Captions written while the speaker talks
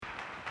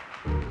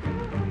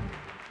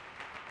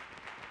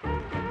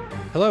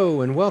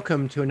Hello, and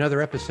welcome to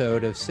another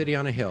episode of City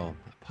on a Hill,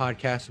 a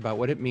podcast about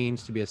what it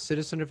means to be a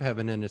citizen of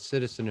heaven and a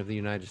citizen of the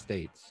United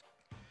States.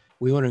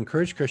 We want to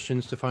encourage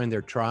Christians to find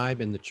their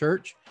tribe in the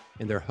church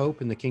and their hope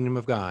in the kingdom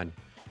of God,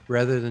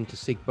 rather than to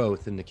seek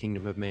both in the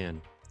kingdom of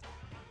man.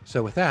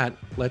 So with that,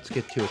 let's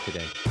get to it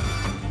today.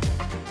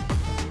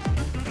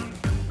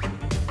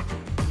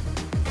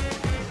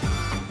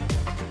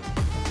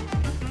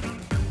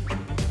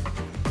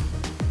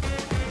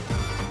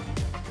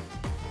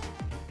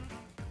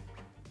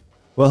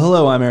 Well,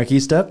 hello, I'm Eric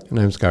Estep. And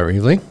I'm Scott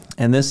Reevely.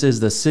 And this is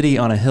the City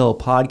on a Hill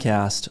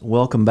podcast.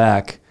 Welcome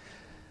back.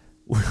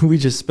 We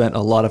just spent a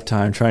lot of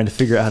time trying to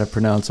figure out how to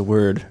pronounce a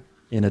word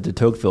in a de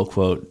Tocqueville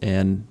quote,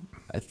 and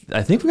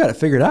I think we got it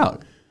figured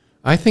out.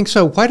 I think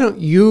so. Why don't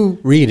you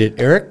read it,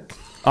 Eric?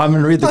 I'm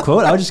going to read the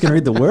quote. I was just going to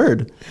read the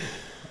word.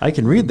 I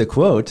can read the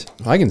quote.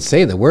 I can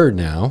say the word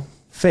now.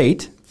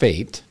 Fete.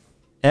 Fete.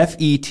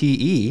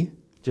 F-E-T-E,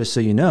 just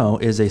so you know,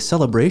 is a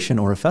celebration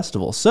or a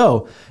festival.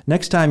 So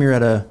next time you're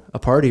at a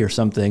party or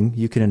something,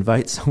 you can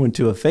invite someone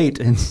to a fete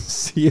and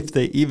see if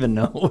they even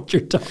know what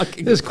you're talking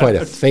about. This is quite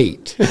a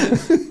fete.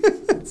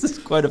 This is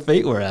quite a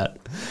fate we're at.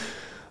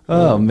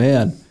 Oh,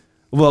 man.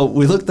 Well,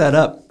 we looked that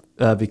up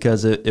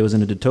because it was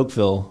in a de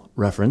Tocqueville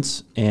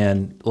reference.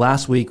 And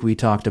last week we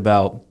talked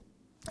about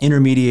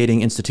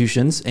intermediating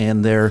institutions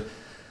and their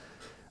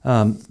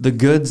the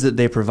goods that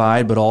they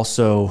provide, but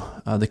also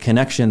the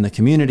connection, the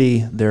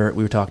community.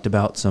 We talked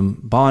about some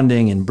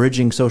bonding and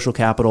bridging social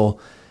capital,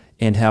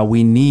 and how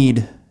we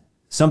need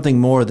something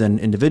more than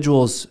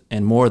individuals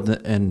and more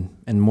than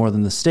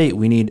the state.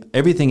 We need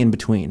everything in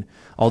between.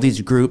 All these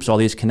groups, all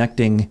these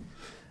connecting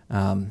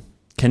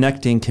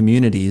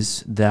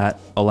communities that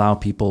allow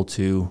people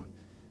to.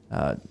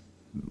 I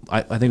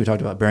think we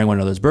talked about bearing one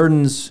another's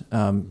burdens,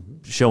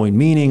 showing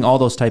meaning, all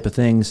those type of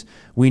things.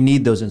 We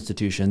need those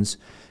institutions.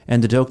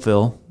 And de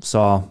Tocqueville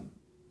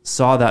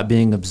saw that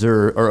being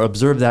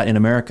observed that in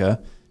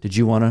America. Did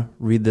you want to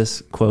read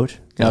this quote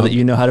now that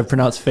you know how to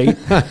pronounce fate?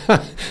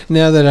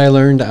 Now that I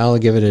learned, I'll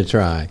give it a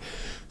try.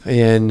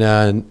 In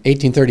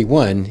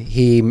 1831,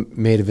 he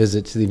made a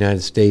visit to the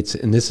United States,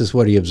 and this is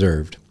what he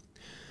observed.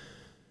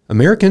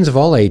 Americans of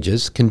all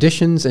ages,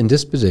 conditions, and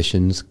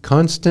dispositions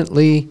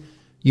constantly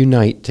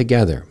unite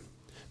together.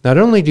 Not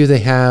only do they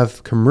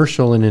have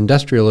commercial and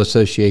industrial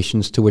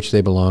associations to which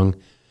they belong,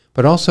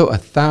 but also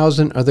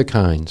 1,000 other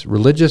kinds,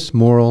 religious,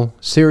 moral,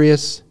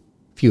 serious,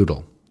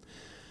 feudal.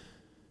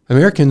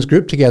 Americans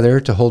group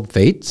together to hold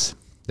fetes,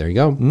 there you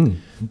go,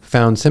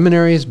 found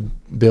seminaries,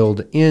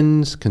 build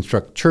inns,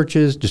 construct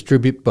churches,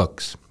 distribute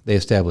books. They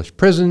establish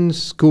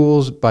prisons,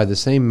 schools by the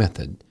same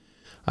method.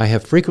 I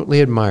have frequently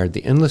admired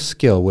the endless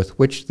skill with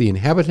which the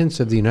inhabitants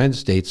of the United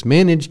States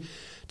manage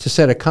to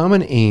set a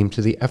common aim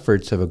to the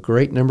efforts of a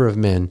great number of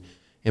men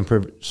and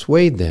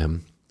persuade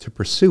them to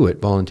pursue it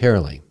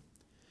voluntarily.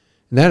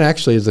 And that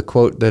actually is the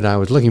quote that I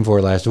was looking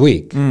for last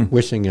week,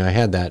 wishing I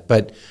had that.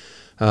 But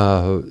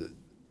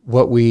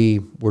what we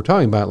were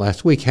talking about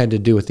last week had to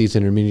do with these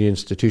intermediate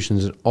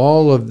institutions and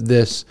all of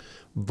this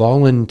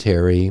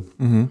voluntary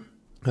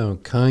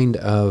kind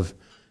of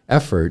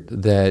effort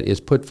that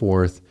is put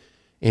forth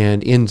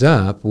and ends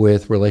up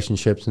with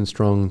relationships and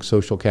strong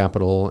social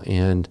capital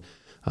and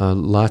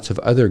lots of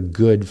other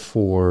good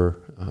for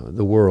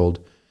the world.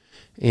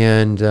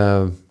 And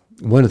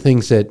one of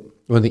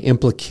the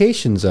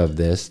implications of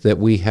this that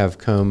we have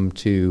come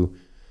to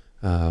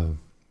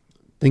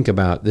think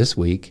about this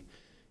week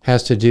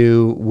has to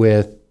do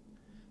with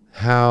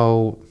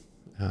how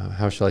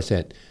shall I say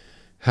it,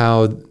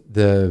 how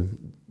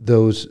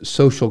those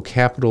social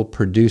capital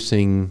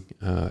producing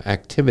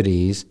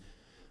activities,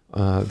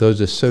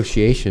 those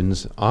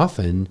associations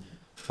often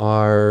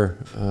are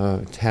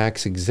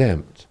tax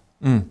exempt.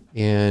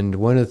 And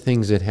one of the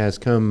things that has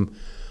come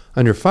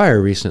under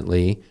fire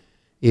recently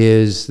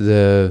is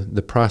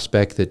the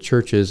prospect that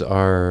churches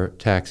are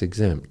tax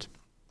exempt.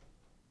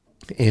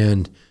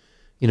 And,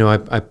 you know,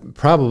 I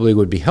probably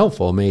would be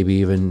helpful, maybe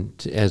even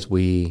as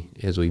we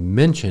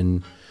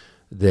mention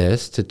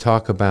this, to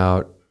talk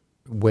about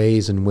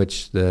ways in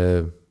which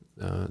the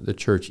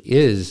church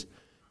is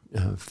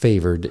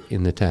favored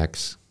in the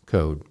tax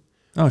code.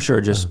 Oh,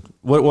 sure. Just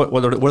what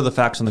are the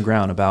facts on the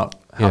ground about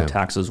how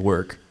taxes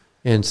work?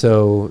 And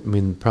so, I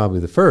mean,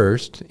 probably the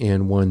first,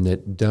 and one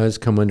that does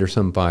come under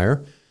some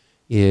fire,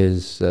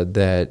 is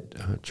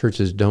that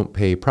churches don't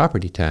pay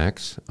property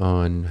tax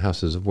on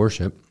houses of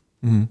worship.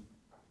 Mm-hmm.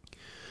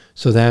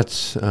 So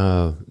that's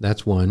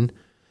one.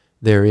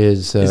 There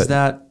is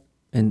that,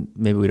 and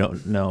maybe we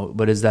don't know,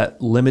 but is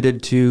that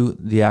limited to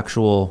the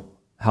actual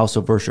house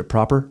of worship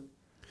proper,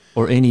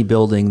 or any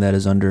building that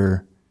is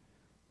under?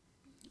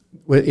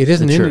 Well, it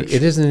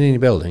isn't any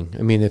building.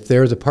 I mean, if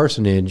there's a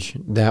parsonage,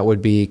 that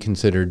would be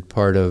considered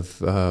part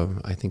of,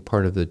 I think,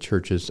 part of the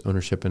church's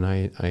ownership, and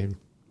I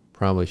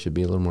probably should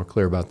be a little more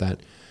clear about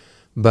that.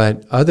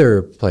 But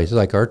other places,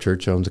 like our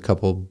church owns a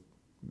couple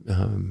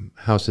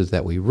houses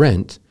that we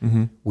rent.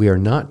 Mm-hmm. We are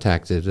not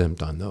tax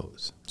exempt on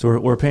those. So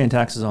we're paying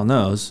taxes on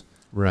those,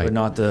 Right. but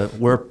not the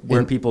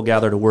where people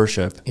gather to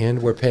worship.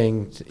 And we're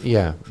paying,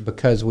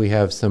 because we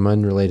have some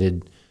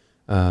unrelated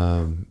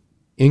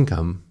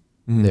income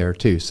there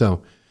too.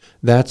 So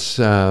that's,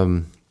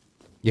 on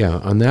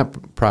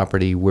that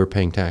property, we're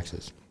paying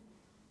taxes.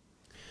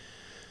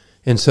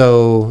 And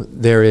so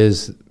there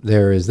is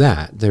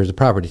that. There's a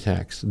property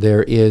tax.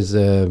 There is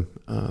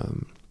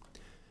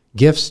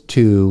gifts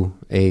to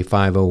a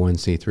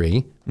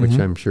 501c3, which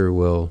I'm sure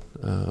will.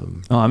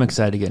 I'm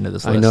excited to get into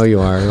this list. I know you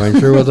are. I'm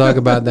sure we'll talk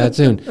about that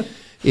soon.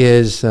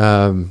 Is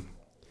the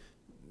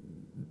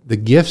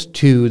gifts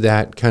to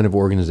that kind of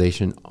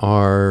organization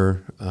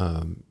are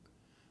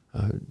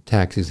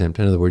tax exempt.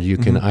 In other words, you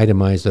can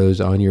itemize those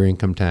on your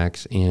income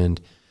tax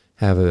and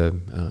have a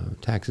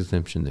tax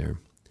exemption there.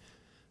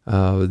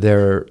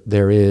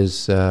 There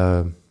is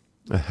a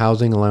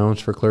housing allowance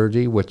for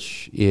clergy,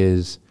 which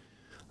is,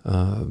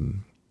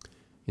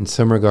 in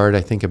some regard,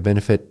 I think a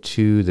benefit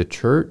to the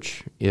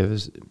church,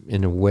 is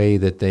in a way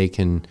that they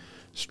can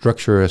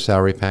structure a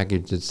salary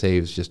package that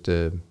saves just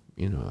a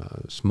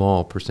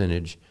small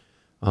percentage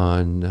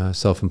on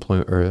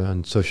self-employment or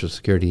on Social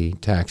Security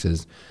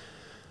taxes.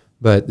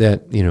 But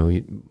that,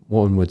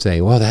 one would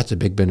say, well, that's a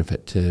big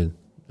benefit to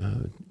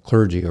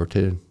clergy or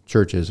to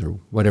churches or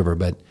whatever.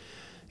 But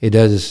it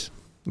does,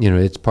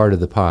 it's part of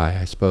the pie,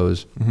 I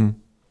suppose. Mm-hmm.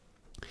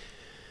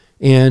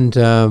 And,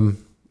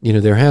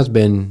 there has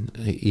been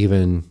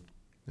even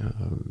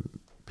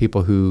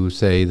people who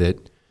say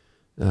that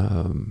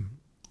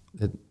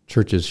that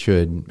churches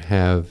should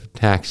have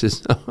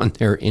taxes on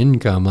their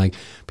income, like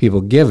people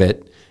give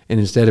it, and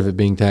instead of it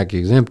being tax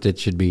exempt, it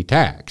should be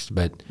taxed.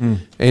 But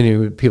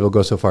anyway, people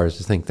go so far as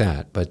to think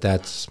that, but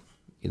that's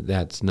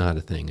not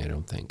a thing, I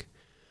don't think.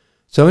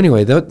 So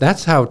anyway,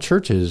 that's how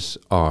churches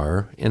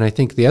are. And I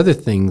think the other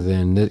thing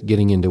then,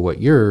 getting into what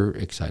you're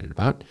excited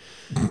about,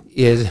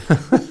 is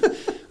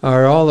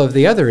are all of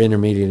the other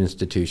intermediate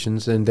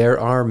institutions, and there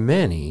are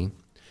many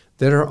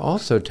that are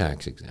also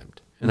tax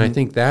exempt. And I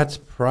think that's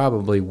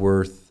probably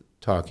worth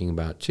talking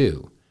about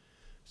too.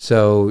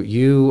 So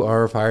you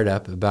are fired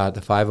up about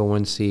the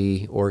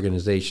 501c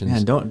organizations.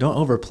 Man, don't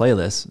overplay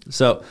this.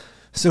 So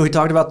we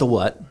talked about the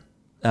what.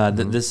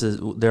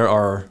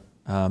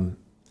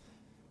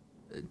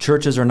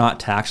 Churches are not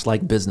taxed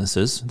like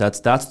businesses. That's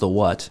the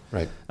what.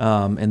 Right.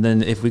 And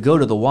then if we go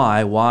to the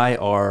why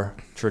are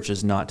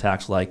churches not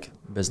taxed like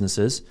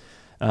businesses?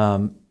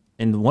 And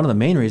one of the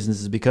main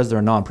reasons is because they're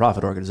a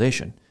nonprofit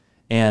organization.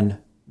 And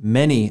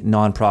many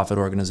nonprofit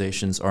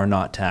organizations are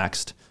not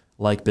taxed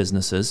like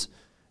businesses.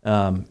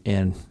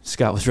 And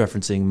Scott was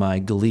referencing my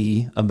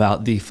glee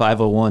about the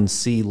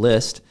 501c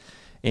list.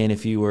 And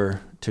if you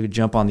were to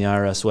jump on the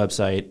IRS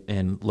website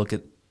and look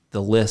at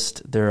the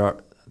list,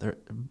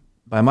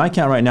 by my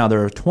count right now,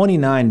 there are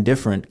 29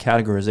 different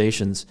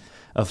categorizations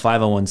of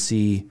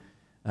 501c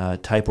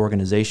type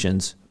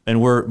organizations. And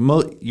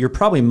you're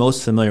probably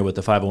most familiar with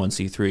the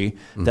 501c3.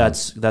 Mm-hmm.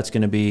 That's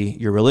going to be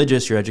your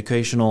religious, your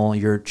educational,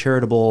 your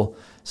charitable,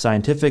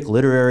 scientific,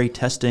 literary,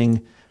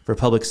 testing for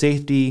public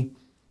safety,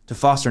 to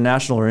foster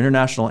national or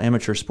international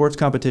amateur sports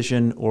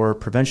competition, or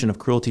prevention of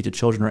cruelty to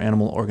children or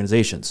animal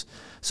organizations.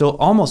 So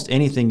almost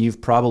anything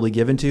you've probably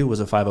given to was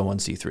a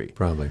 501c3.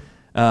 Probably.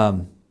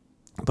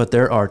 But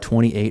there are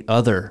 28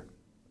 other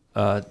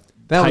that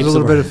was a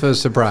little bit of a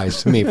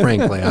surprise to me,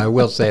 frankly. I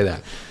will say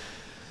that.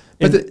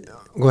 But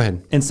go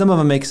ahead. And some of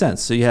them make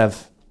sense. So you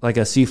have like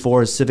a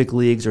C4 is civic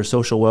leagues or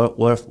social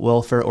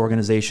welfare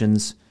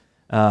organizations,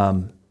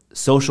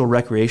 social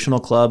recreational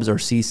clubs or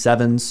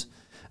C7s.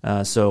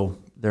 So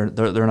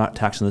they're not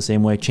taxed in the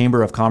same way.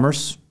 Chamber of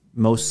Commerce.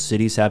 Most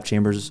cities have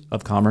chambers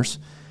of commerce,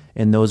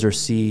 and those are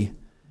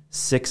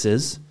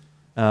C6s.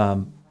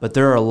 But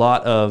there are a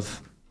lot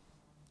of.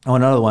 Oh,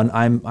 another one.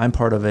 I'm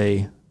part of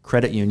a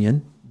credit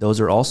union. Those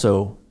are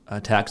also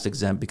tax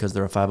exempt because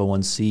they're a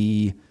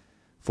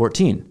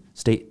 501c14.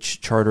 State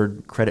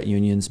chartered credit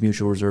unions,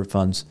 mutual reserve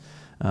funds.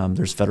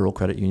 There's federal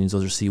credit unions.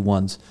 Those are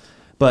C1s.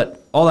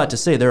 But all that to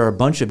say, there are a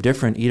bunch of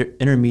different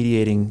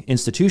intermediating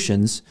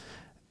institutions.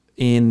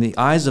 In the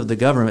eyes of the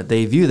government,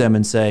 they view them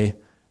and say,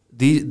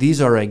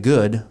 these are a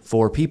good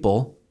for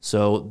people,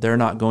 so they're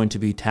not going to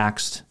be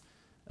taxed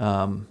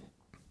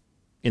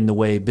in the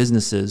way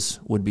businesses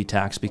would be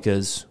taxed,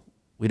 because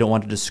we don't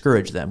want to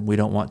discourage them. We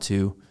don't want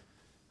to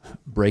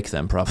break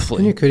them, probably.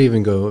 And you could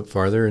even go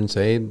farther and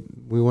say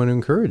we want to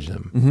encourage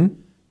them. Mm-hmm.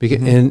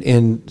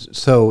 And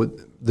so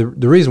the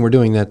reason we're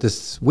doing that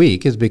this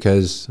week is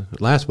because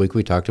last week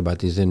we talked about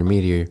these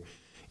intermediary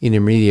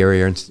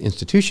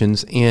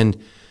institutions and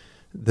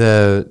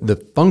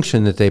the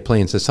function that they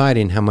play in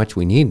society and how much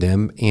we need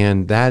them,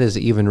 and that is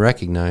even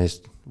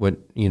recognized. What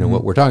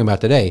we're talking about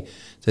today,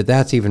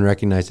 that's even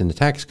recognized in the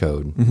tax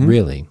code,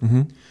 really.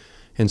 Mm-hmm.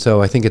 And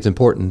so I think it's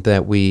important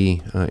that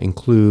we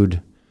include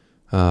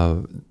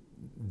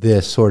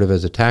this sort of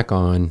as a tack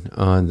on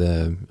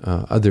the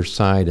other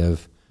side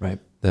of right.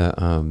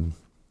 the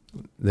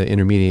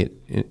intermediate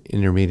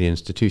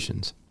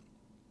institutions.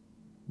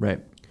 Right.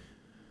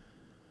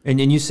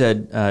 And you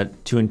said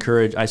to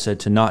encourage. I said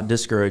to not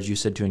discourage. You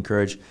said to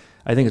encourage.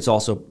 I think it's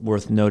also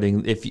worth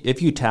noting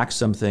if you tax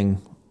something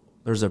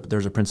there's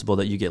a principle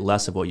that you get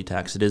less of what you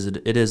tax. It is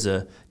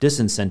a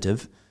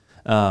disincentive.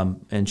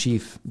 And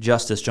Chief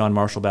Justice John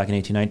Marshall back in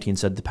 1819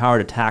 said the power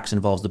to tax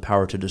involves the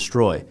power to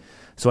destroy.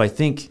 So I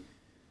think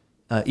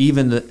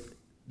even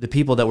the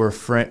people that were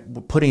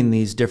putting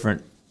these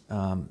different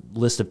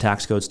list of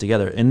tax codes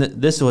together, and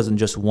this wasn't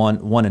just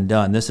one and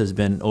done. This has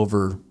been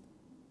over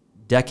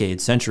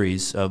decades,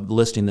 centuries of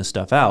listing this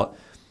stuff out.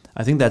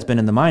 I think that's been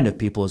in the mind of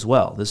people as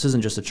well. This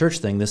isn't just a church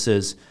thing. This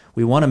is,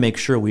 we want to make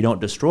sure we don't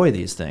destroy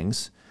these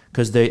things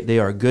because they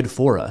are good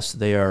for us.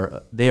 They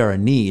are a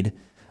need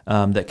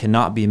that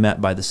cannot be met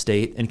by the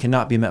state and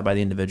cannot be met by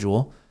the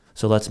individual.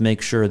 So let's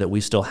make sure that we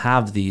still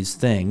have these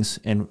things,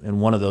 and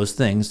one of those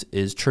things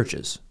is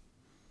churches.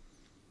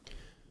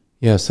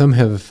 Yeah, some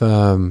have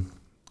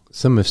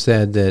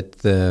said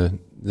that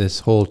this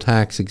whole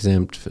tax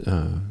exempt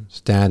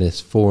status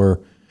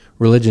for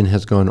religion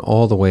has gone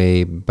all the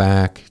way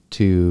back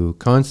to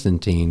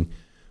Constantine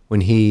when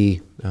he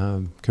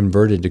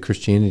converted to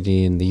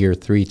Christianity in the year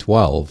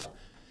 312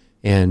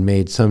 and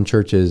made some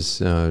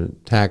churches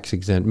tax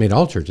exempt, made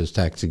all churches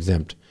tax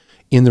exempt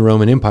in the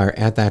Roman Empire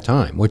at that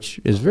time,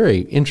 which is very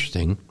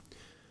interesting.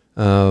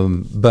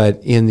 But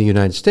in the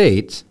United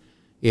States,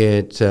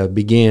 it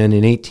began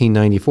in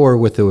 1894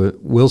 with the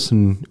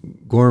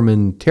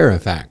Wilson-Gorman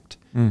Tariff Act.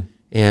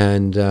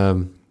 And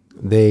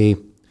they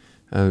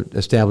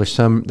established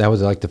that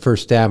was like the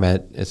first stab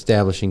at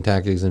establishing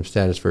tax-exempt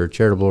status for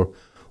charitable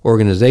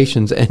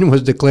organizations, and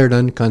was declared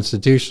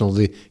unconstitutional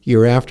the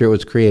year after it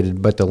was created.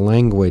 But the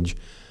language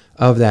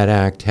of that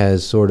act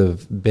has sort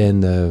of been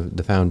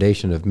the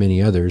foundation of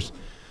many others.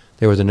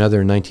 There was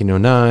another in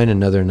 1909,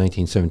 another in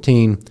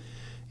 1917,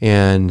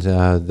 and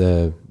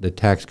the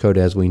tax code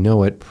as we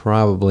know it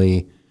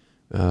probably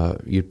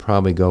you'd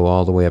probably go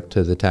all the way up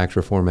to the Tax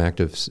Reform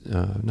Act of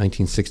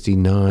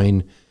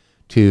 1969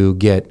 to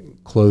get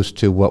close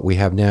to what we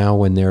have now,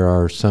 when there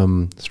are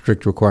some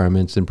strict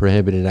requirements and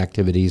prohibited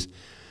activities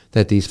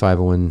that these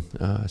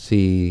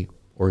 501c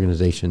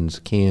organizations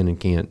can and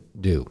can't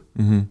do.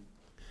 Mm-hmm.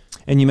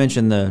 And you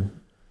mentioned the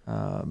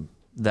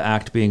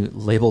act being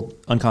labeled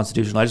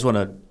unconstitutional. I just want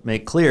to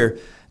make clear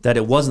that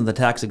it wasn't the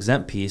tax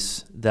exempt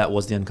piece that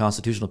was the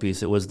unconstitutional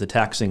piece. It was the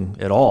taxing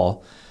at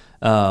all.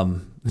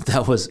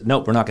 That was,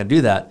 nope, we're not going to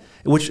do that,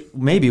 which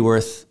may be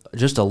worth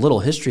just a little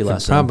history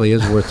lesson. It probably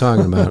is worth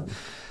talking about.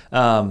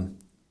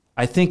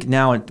 I think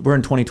now we're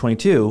in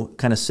 2022,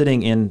 kind of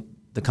sitting in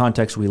the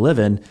context we live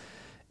in.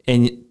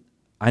 And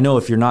I know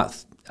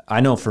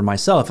I know for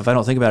myself, if I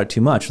don't think about it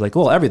too much, like,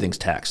 well, everything's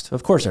taxed.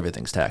 Of course,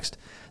 everything's taxed.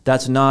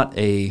 That's not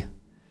a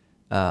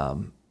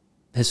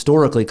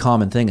historically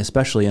common thing,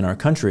 especially in our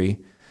country.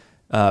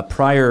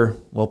 Prior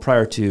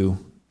to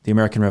the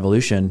American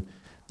Revolution,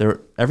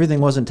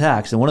 everything wasn't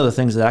taxed. And one of the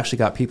things that actually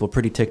got people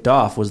pretty ticked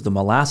off was the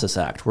Molasses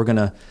Act. We're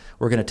gonna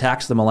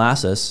tax the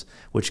molasses,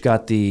 which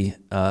got the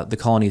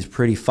colonies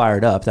pretty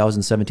fired up. That was in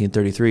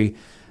 1733.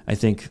 I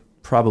think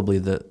probably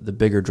the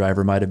bigger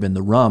driver might have been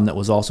the rum that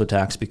was also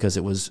taxed because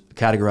it was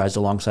categorized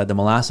alongside the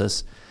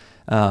molasses.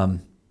 But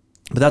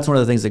that's one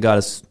of the things that got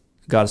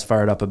us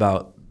fired up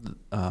about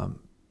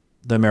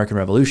the American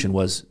Revolution,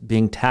 was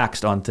being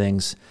taxed on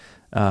things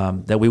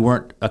that we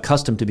weren't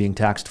accustomed to being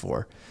taxed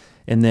for.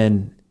 And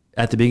then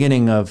at the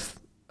beginning of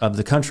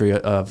the country,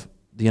 of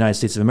the United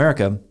States of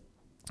America,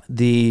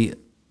 the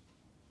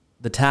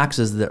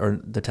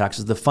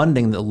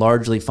funding that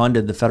largely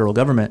funded the federal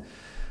government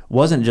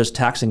wasn't just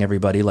taxing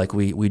everybody like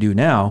we do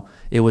now.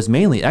 It was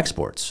mainly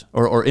exports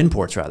or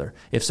imports, rather.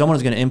 If someone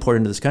was going to import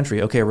into this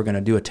country, okay, we're going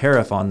to do a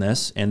tariff on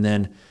this, and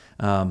then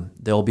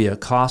there'll be a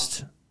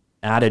cost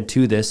added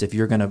to this if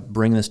you're going to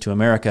bring this to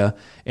America,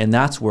 and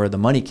that's where the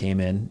money came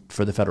in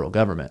for the federal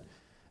government.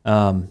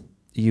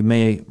 You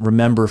may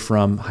remember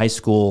from high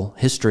school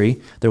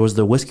history, there was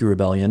the Whiskey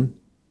Rebellion,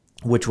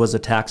 which was a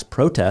tax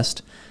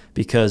protest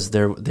because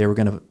they were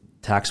going to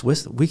tax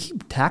whiskey. We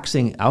keep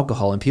taxing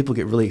alcohol, and people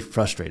get really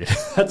frustrated.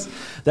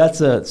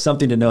 That's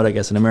something to note, I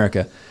guess, in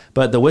America.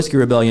 But the Whiskey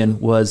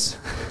Rebellion was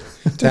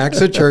tax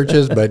the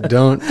churches, but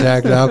don't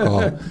tax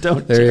alcohol.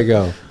 You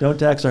go. Don't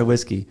tax our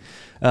whiskey.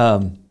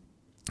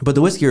 But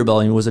the Whiskey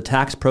Rebellion was a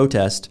tax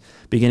protest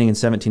beginning in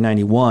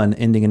 1791,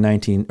 ending in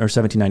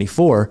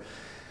 1794,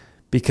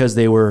 because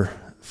they were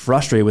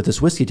frustrated with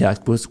this whiskey tax,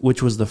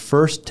 which was the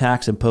first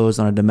tax imposed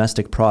on a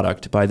domestic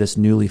product by this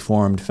newly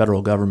formed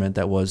federal government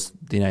that was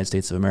the United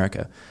States of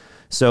America.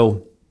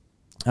 So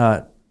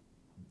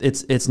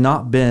it's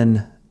not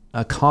been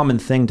a common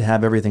thing to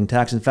have everything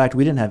taxed. In fact,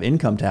 we didn't have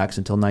income tax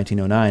until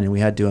 1909, and we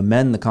had to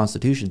amend the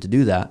Constitution to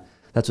do that.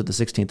 That's what the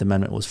 16th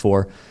Amendment was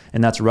for.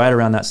 And that's right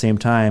around that same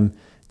time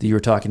that you were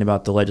talking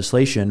about the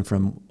legislation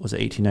from, was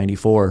it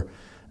 1894?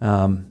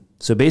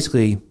 So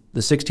basically, the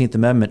 16th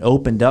Amendment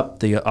opened up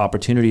the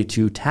opportunity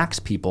to tax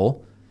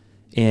people.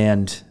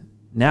 And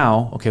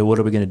now, okay, what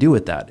are we going to do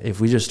with that?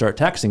 If we just start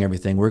taxing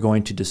everything, we're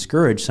going to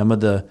discourage some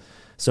of the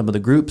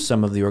groups,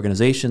 some of the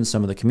organizations,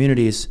 some of the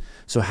communities.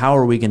 So how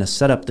are we going to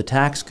set up the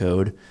tax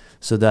code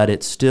so that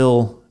it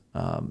still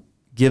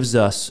gives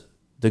us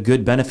the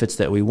good benefits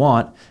that we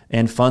want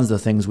and funds the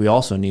things we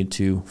also need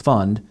to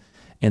fund,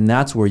 And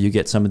that's where you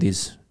get some of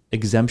these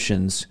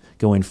exemptions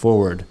going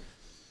forward.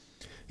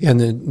 Yeah, and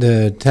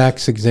the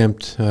tax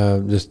exempt,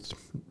 just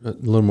a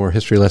little more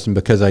history lesson,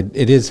 because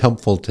it is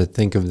helpful to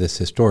think of this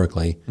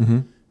historically,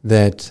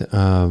 that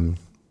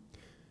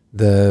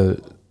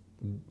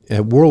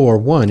at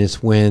World War I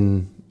is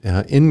when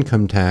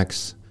income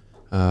tax,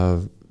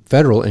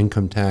 federal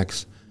income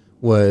tax,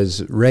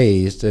 was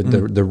raised.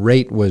 The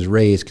rate was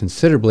raised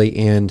considerably,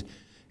 and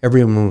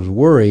everyone was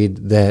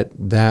worried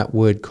that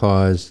would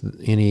cause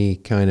any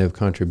kind of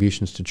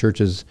contributions to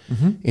churches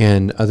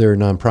and other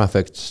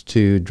nonprofits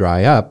to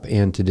dry up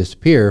and to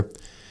disappear.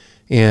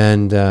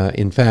 And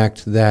in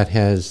fact, that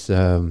has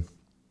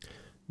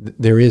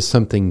there is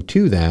something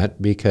to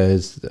that,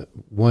 because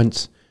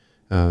once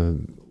the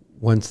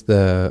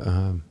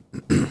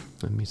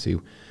let me see,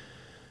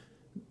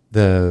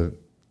 the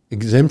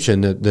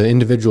exemption, the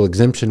individual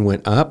exemption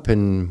went up,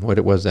 and what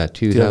it was that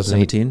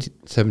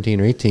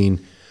 2017 or 18.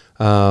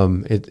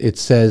 It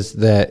says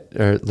that,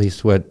 or at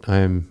least what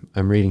I'm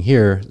reading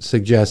here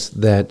suggests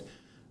that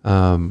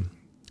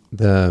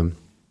the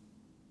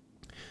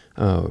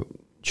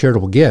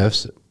charitable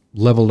gifts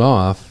leveled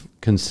off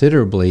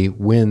considerably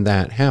when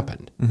that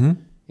happened.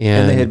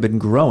 And they had been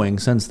growing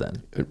since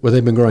then. Well,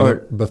 they've been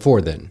growing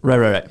before then.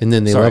 Right. And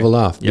then they leveled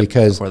off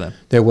because then.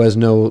 There was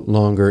no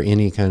longer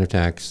any kind of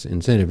tax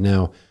incentive.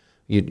 Now,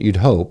 you'd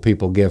hope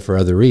people give for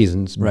other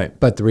reasons, right?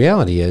 But the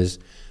reality is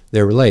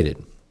they're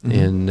related,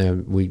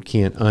 and we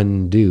can't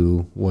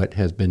undo what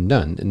has been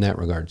done in that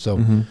regard. So,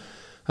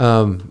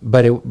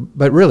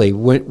 but really,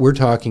 we're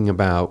talking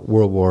about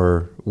World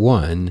War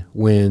I,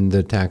 when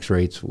the tax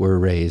rates were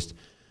raised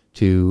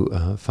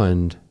to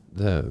fund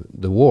the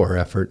war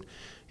effort,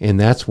 and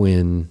that's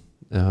when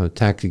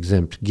tax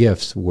exempt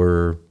gifts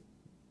were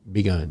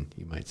begun,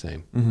 you might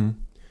say.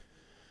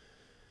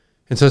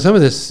 And so some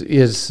of this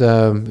is,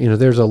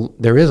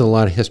 there is a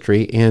lot of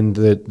history, and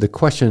the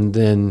question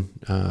then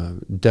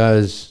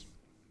does,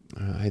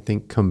 I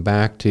think, come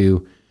back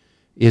to,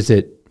 is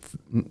it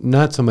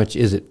not so much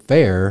is it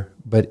fair,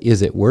 but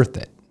is it worth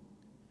it?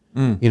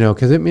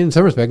 Because in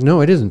some respect,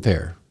 no, it isn't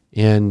fair.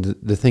 And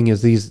the thing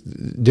is, these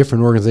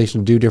different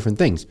organizations do different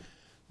things.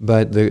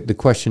 But the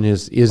question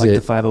is like it... Like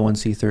the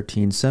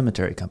 501c13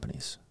 cemetery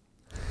companies.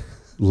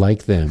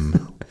 Like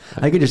them.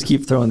 I could just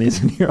keep throwing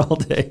these in here all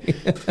day.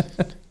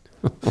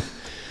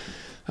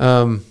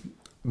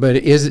 But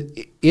is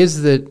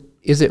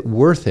it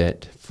worth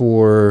it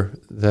for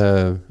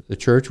the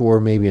church or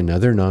maybe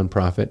another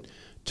nonprofit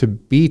to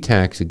be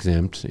tax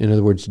exempt? In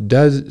other words,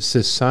 does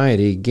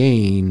society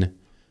gain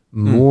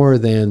more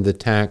than the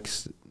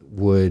tax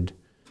would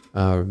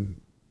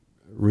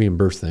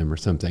reimburse them or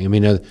something? I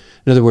mean, in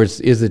other words,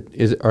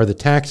 are the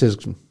taxes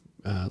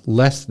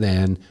less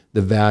than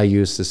the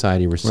value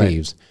society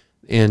receives?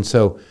 Right. And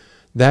so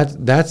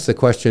that's the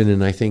question,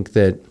 and I think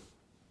that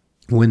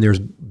when there's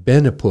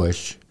been a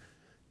push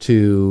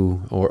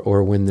to,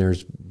 or when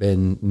there's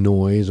been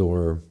noise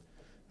or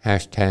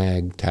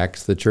hashtag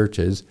tax the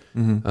churches,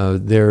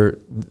 there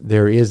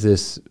is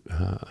this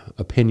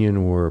opinion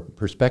or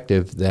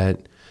perspective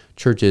that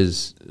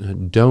churches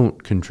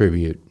don't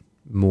contribute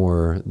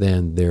more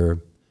than their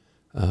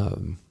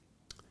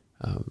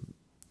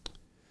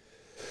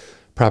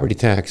property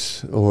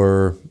tax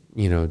or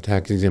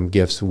tax exempt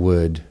gifts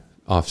would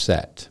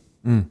offset.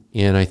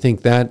 And I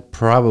think that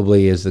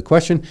probably is the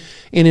question.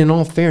 And in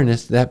all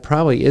fairness, that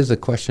probably is a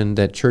question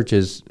that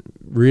churches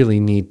really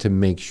need to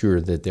make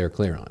sure that they're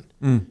clear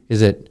on.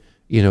 Is that,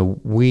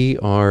 we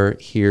are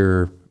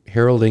here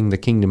heralding the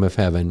kingdom of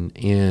heaven,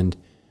 and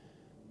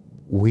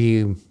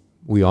we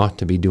ought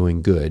to be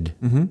doing good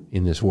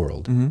in this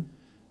world.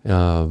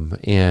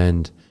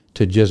 And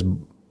to just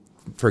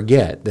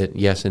forget that,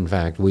 yes, in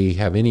fact, we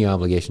have any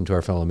obligation to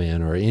our fellow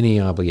man or any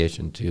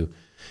obligation to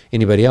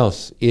anybody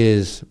else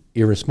is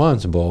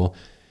irresponsible.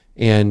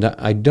 And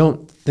I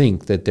don't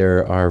think that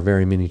there are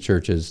very many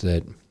churches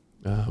that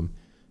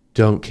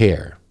don't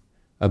care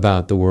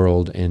about the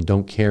world and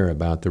don't care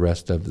about the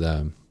rest of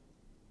the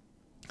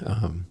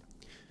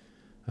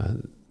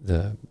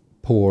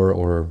poor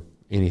or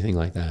anything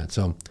like that.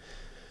 So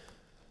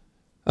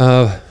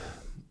one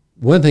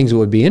of the things that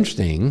would be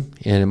interesting,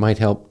 and it might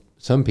help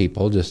some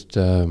people just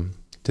to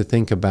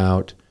think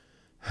about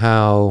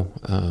how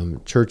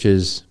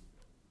churches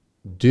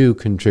do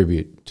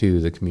contribute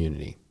to the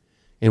community,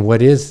 and what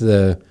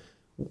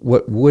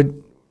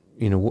would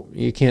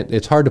you can't.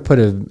 It's hard to put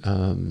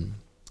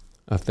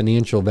a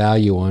financial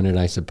value on it,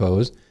 I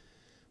suppose,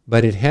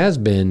 but it has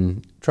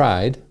been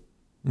tried.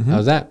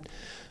 How's that?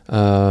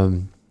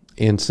 And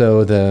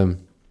so the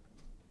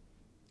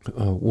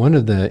one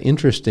of the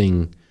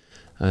interesting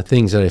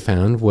things that I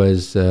found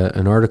was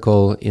an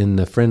article in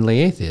the Friendly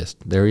Atheist.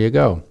 There you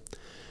go.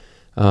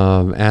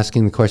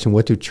 Asking the question,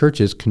 what do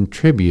churches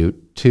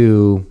contribute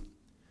to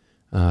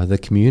the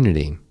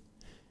community?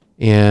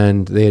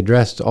 And they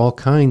addressed all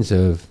kinds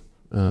of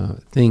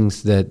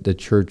things that the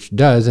church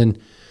does. And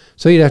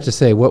so you'd have to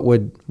say, what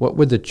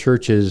would the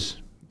church's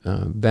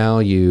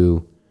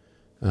value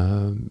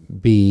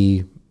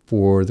be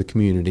for the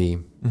community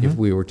if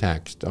we were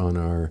taxed on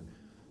our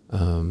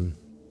on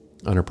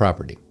her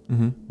property.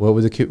 What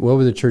would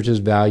the church's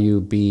value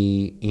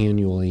be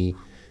annually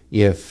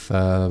if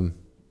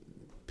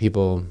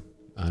people,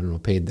 I don't know,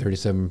 paid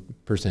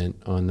 37%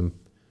 on the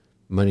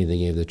money they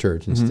gave the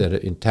church instead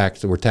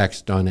of were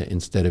taxed on it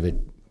instead of it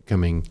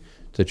coming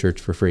to church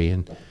for free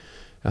and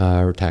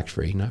or tax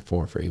free, not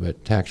for free,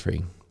 but tax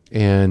free.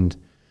 And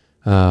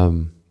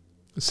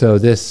so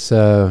this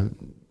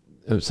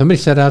somebody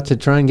set out to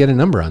try and get a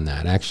number on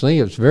that. Actually,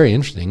 it was very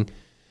interesting,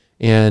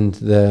 and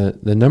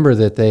the number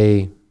that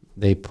they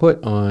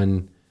put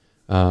on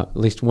at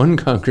least one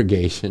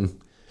congregation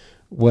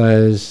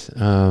was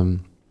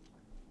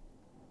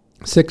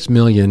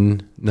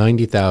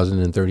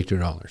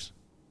 $6,090,032.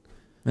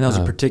 And that was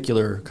a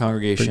particular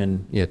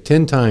congregation.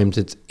 10 times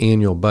its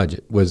annual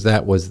budget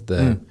that was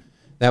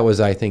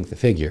I think the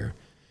figure.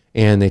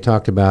 And they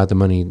talked about the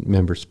money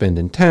members spend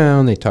in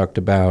town. They talked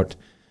about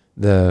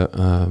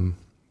the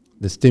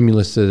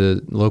stimulus to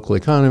the local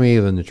economy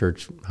when the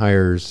church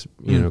hires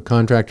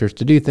contractors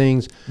to do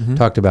things.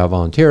 Talked about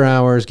volunteer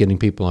hours, getting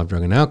people off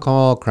drug and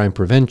alcohol, crime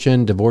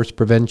prevention, divorce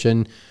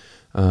prevention,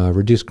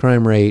 reduced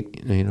crime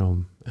rate,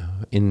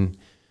 in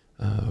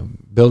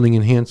building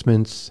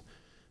enhancements,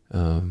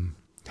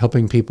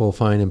 helping people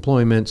find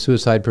employment,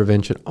 suicide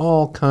prevention,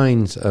 all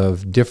kinds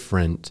of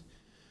different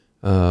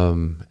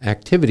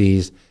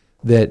activities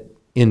that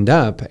end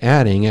up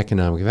adding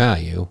economic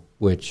value,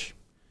 which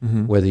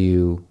whether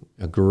you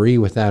agree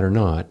with that or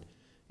not,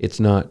 it's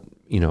not,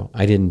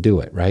 I didn't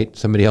do it, right?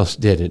 Somebody else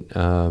did it.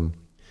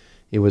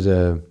 It was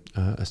a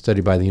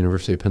study by the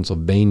University of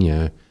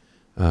Pennsylvania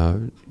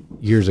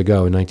years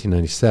ago in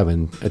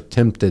 1997,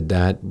 attempted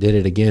that, did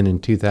it again in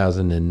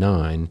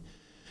 2009,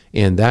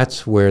 and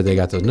that's where they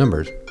got those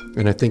numbers.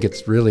 And I think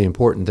it's really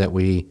important that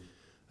we,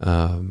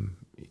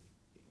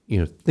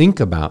 think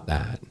about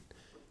that.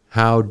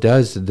 How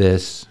does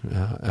this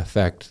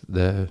affect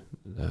the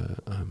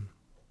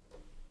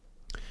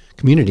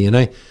community?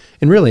 And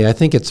really, I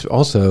think it's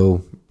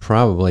also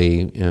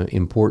probably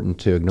important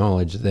to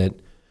acknowledge that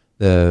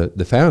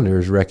the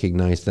founders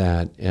recognized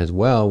that as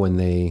well when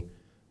they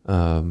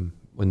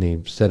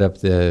set up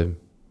the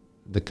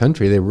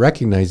country. They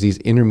recognized these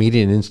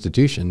intermediate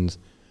institutions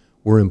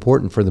were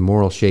important for the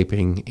moral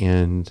shaping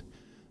and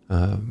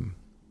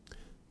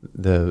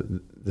the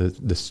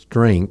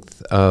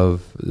strength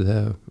of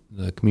the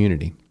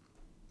community.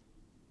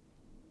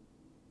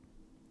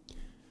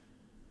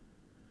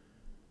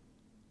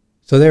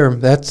 So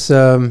that's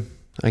I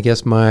guess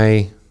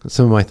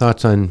some of my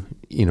thoughts on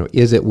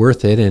is it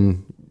worth it,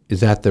 and is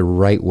that the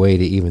right way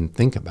to even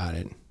think about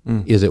it?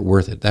 Is it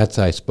worth it? That's,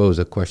 I suppose,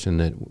 a question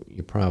that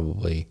we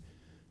probably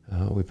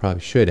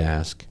should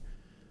ask.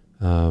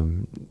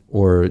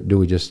 Or do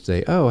we just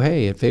say, oh,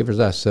 hey, it favors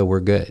us, so we're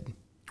good?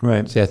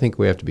 Right. See, I think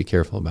we have to be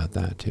careful about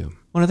that too.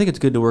 Well, I think it's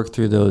good to work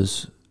through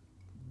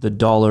the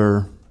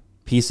dollar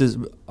pieces.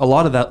 A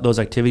lot of those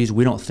activities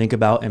we don't think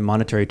about in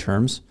monetary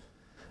terms,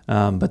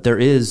 but there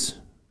is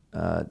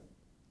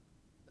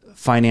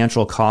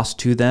financial cost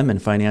to them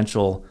and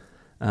financial.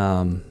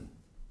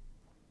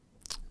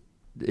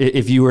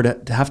 If you were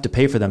to have to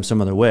pay for them some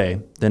other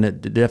way, then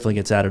it definitely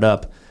gets added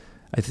up.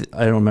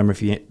 I don't remember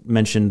if you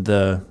mentioned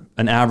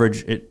an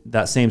average.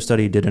 That same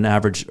study did an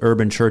average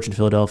urban church in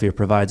Philadelphia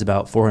provides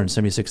about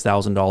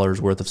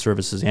 $476,000 worth of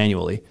services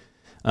annually.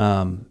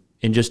 And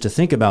just to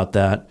think about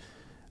that,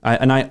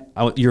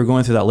 you were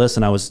going through that list,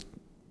 and I was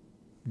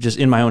just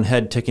in my own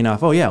head ticking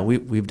off. Oh yeah,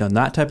 we've done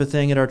that type of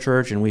thing at our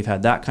church, and we've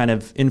had that kind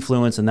of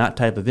influence and that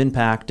type of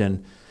impact.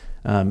 And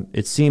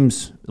it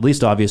seems at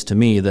least obvious to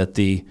me that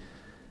the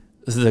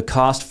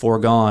cost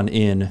foregone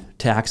in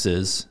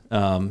taxes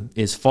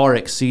is far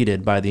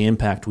exceeded by the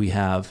impact we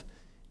have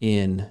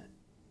in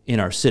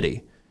our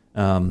city.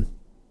 And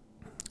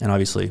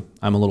obviously,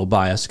 I'm a little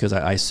biased because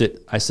I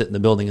sit in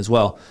the building as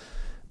well.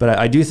 But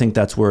I do think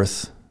that's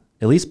worth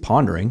at least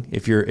pondering.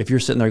 If you're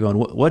sitting there going,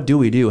 what do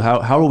we do?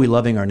 How are we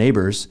loving our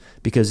neighbors?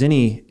 Because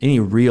any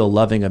real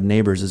loving of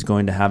neighbors is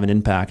going to have an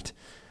impact.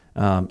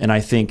 And I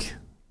think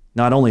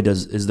not only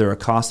is there a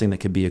costing that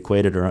could be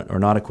equated or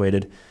not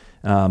equated,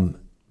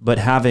 but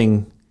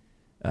having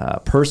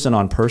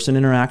person-on-person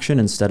interaction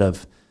instead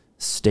of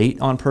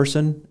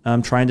state-on-person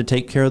trying to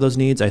take care of those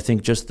needs, I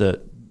think just the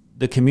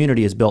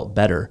community is built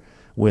better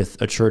with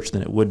a church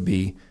than it would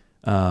be.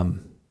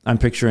 I'm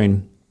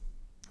picturing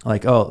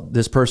like, oh,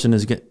 this person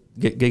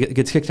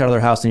gets kicked out of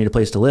their house, they need a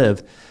place to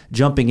live,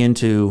 jumping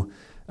into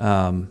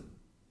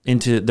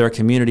their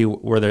community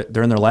where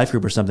they're in their life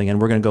group or something,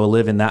 and we're going to go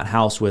live in that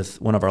house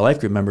with one of our life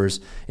group members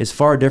is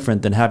far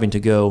different than having to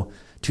go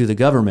to the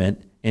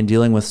government and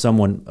dealing with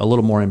someone a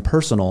little more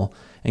impersonal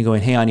and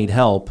going, hey, I need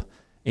help.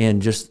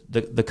 And just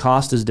the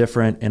cost is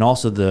different. And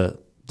also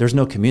there's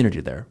no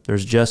community there.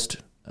 There's just,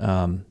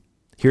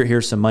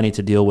 here's some money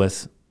to deal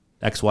with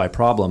XY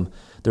problem.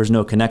 There's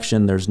no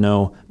connection. There's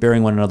no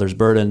bearing one another's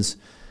burdens.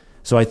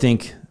 So I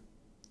think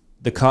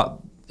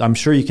I'm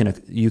sure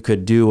you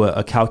could do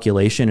a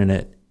calculation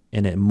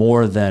and it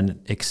more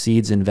than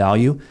exceeds in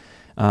value.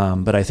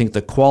 But I think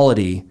the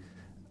quality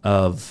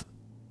of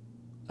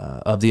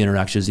the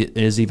interaction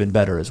is even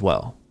better as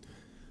well.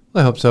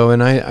 Well, I hope so.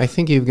 And I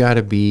think you've got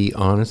to be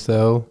honest,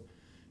 though,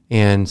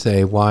 and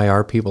say, why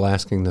are people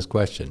asking this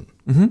question?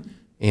 Mm-hmm.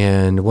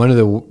 And one of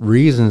the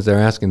reasons they're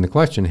asking the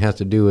question has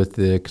to do with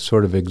the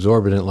sort of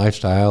exorbitant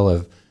lifestyle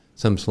of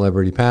some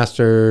celebrity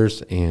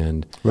pastors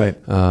and Right.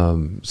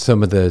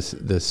 Some of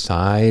the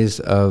size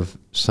of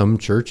some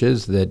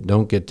churches that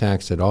don't get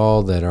taxed at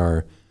all, that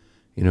are,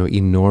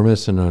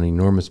 enormous and on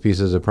enormous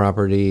pieces of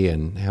property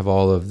and have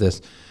all of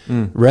this.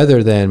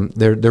 Rather than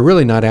they're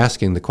really not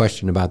asking the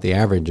question about the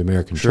average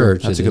American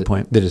church. That's a good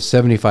point. That is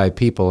 75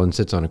 people and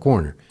sits on a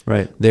corner.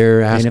 Right.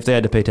 They're asking, And if they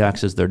had to pay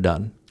taxes, they're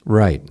done.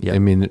 right. Yep. I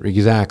mean,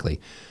 exactly.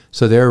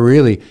 So they're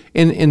really,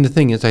 and the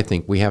thing is, I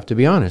think we have to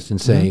be honest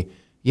and say,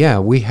 yeah,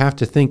 we have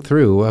to think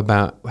through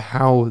about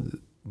how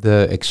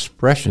the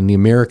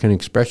American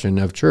expression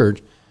of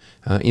church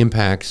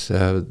impacts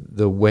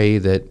the way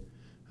that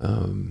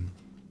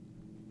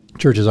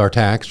churches are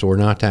taxed or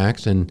not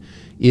taxed, and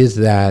is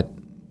that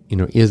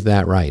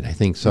right? I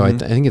think so. I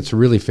think it's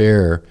really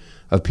fair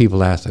of people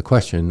to ask the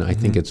question. I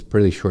think it's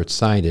pretty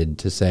short-sighted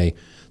to say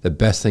the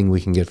best thing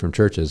we can get from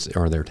churches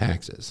are their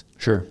taxes.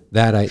 Sure.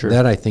 That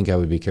I think I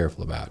would be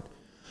careful about.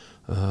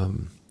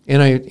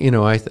 And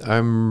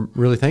I'm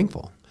really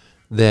thankful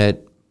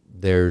that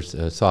there's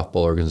a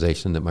softball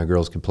organization that my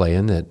girls could play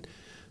in that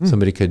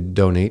somebody could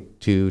donate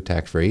to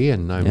tax-free,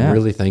 and I'm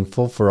really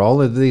thankful for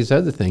all of these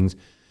other things,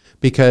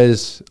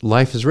 because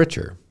life is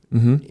richer.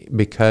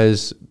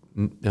 Because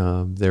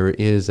there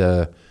is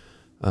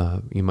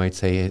you might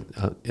say,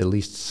 at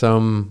least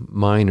some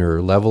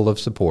minor level of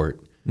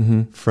support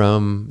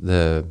from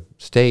the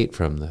state,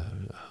 from the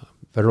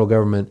federal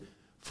government,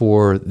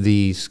 for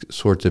these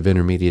sorts of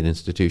intermediate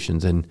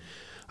institutions. And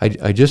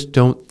I just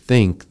don't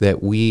think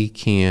that we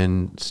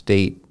can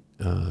state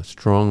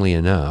strongly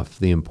enough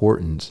the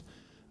importance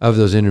of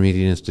those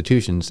intermediate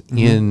institutions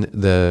in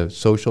the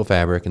social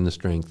fabric and the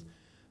strength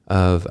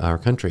of our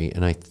country.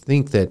 And I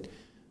think that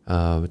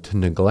to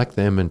neglect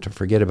them and to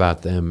forget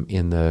about them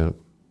in the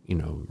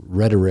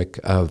rhetoric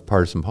of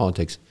partisan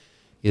politics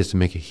is to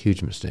make a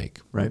huge mistake.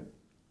 Right.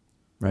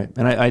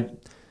 And I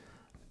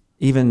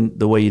even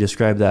the way you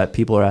describe that,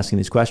 people are asking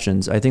these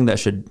questions, I think that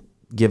should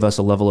give us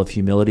a level of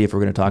humility if we're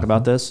going to talk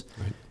about this,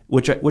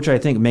 which I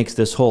think makes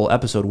this whole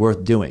episode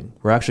worth doing.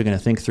 We're actually going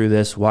to think through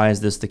this. Why is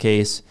this the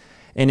case?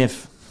 And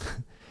if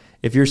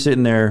you're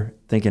sitting there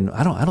thinking,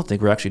 I don't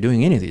think we're actually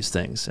doing any of these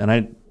things,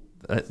 and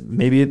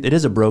maybe it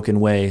is a broken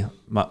way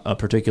a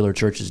particular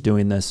church is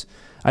doing this,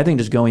 I think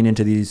just going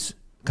into these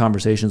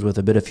conversations with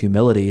a bit of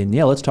humility and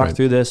let's talk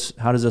through this.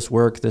 How does this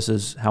work? This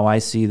is how I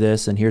see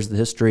this, and here's the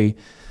history.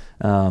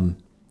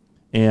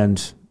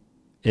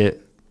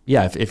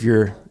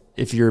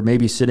 If you're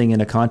maybe sitting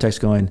in a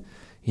context going,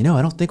 I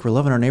don't think we're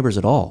loving our neighbors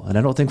at all, and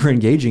I don't think we're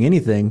engaging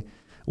anything.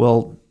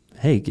 Well,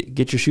 hey,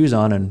 get your shoes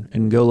on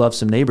and go love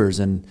some neighbors,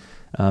 and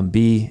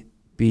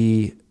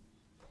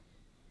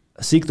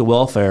seek the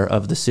welfare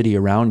of the city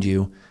around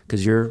you,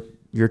 because your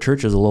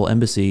church is a little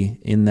embassy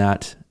in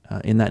that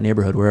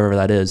neighborhood, wherever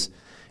that is,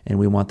 and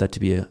we want that to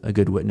be a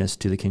good witness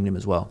to the kingdom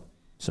as well.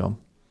 So,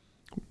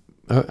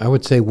 I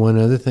would say one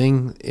other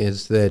thing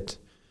is that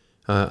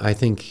I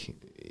think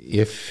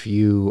if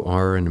you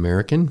are an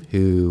American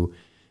who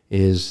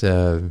is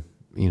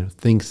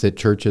thinks that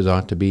churches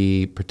ought to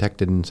be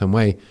protected in some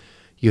way,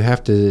 you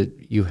have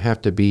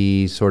to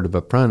be sort of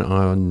upfront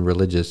on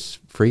religious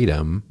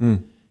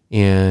freedom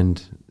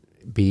and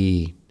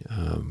be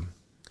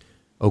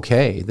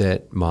okay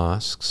that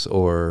mosques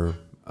or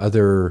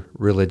other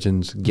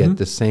religions get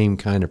the same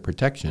kind of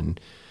protection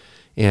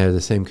and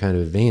the same kind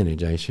of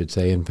advantage, I should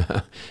say. In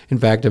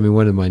fact,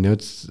 one of my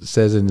notes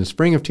says, in the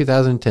spring of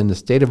 2010, the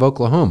state of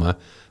Oklahoma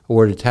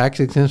awarded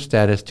tax-exempt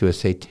status to a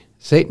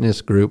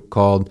Satanist group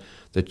called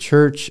the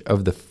Church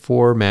of the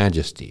Four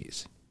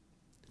Majesties.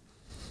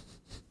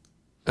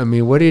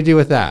 What do you do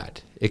with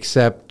that?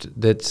 Except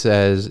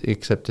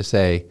to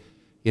say,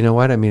 you know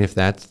what? If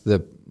that's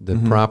the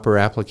proper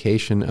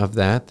application of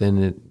that,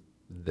 then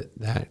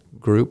that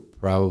group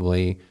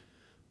probably,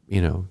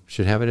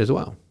 should have it as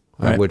well.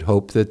 Right. I would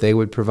hope that they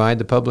would provide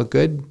the public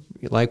good,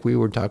 like we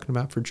were talking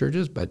about for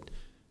churches, but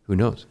who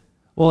knows?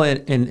 Well,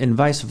 and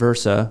vice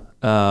versa.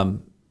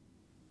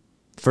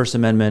 First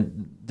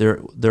Amendment, there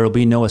will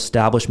be no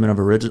establishment of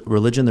a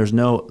religion. There's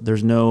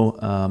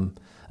no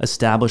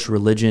established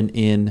religion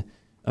in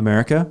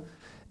America,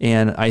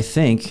 and I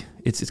think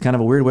it's kind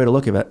of a weird way to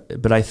look at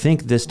it, but I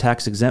think this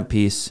tax exempt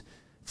piece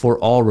for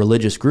all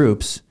religious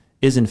groups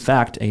is in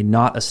fact a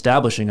not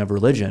establishing of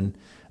religion,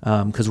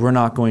 because we're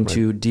not going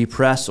to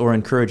depress or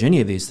encourage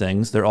any of these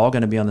things. They're all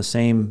going to be on the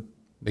same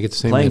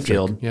playing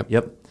field.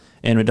 Yep.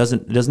 And it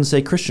doesn't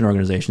say Christian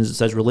organizations, it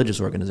says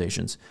religious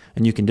organizations.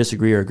 And you can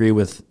disagree or agree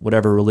with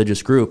whatever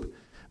religious group,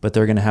 but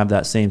they're going to have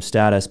that same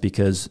status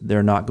because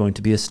they're not going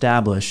to be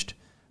established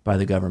by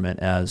the government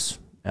as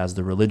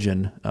the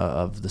religion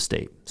of the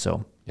state.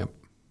 So,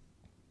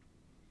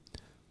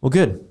 well,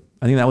 good.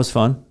 I think that was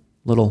fun.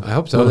 I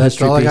hope so.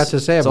 That's all I got to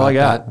say about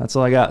that. That's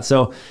all I got.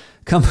 So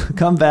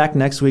come back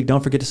next week.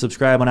 Don't forget to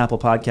subscribe on Apple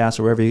Podcasts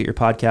or wherever you get your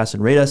podcasts,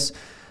 and rate us.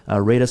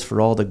 Rate us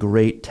for all the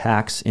great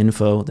tax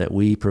info that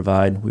we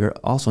provide. We are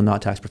also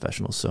not tax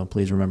professionals, so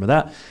please remember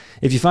that.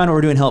 If you find what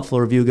we're doing helpful,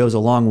 a review goes a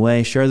long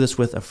way. Share this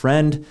with a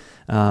friend.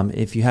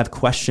 If you have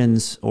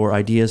questions or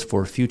ideas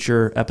for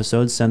future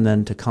episodes, send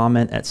them to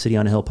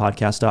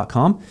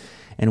comment@cityonahillpodcast.com,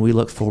 and we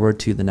look forward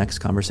to the next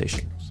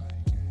conversation.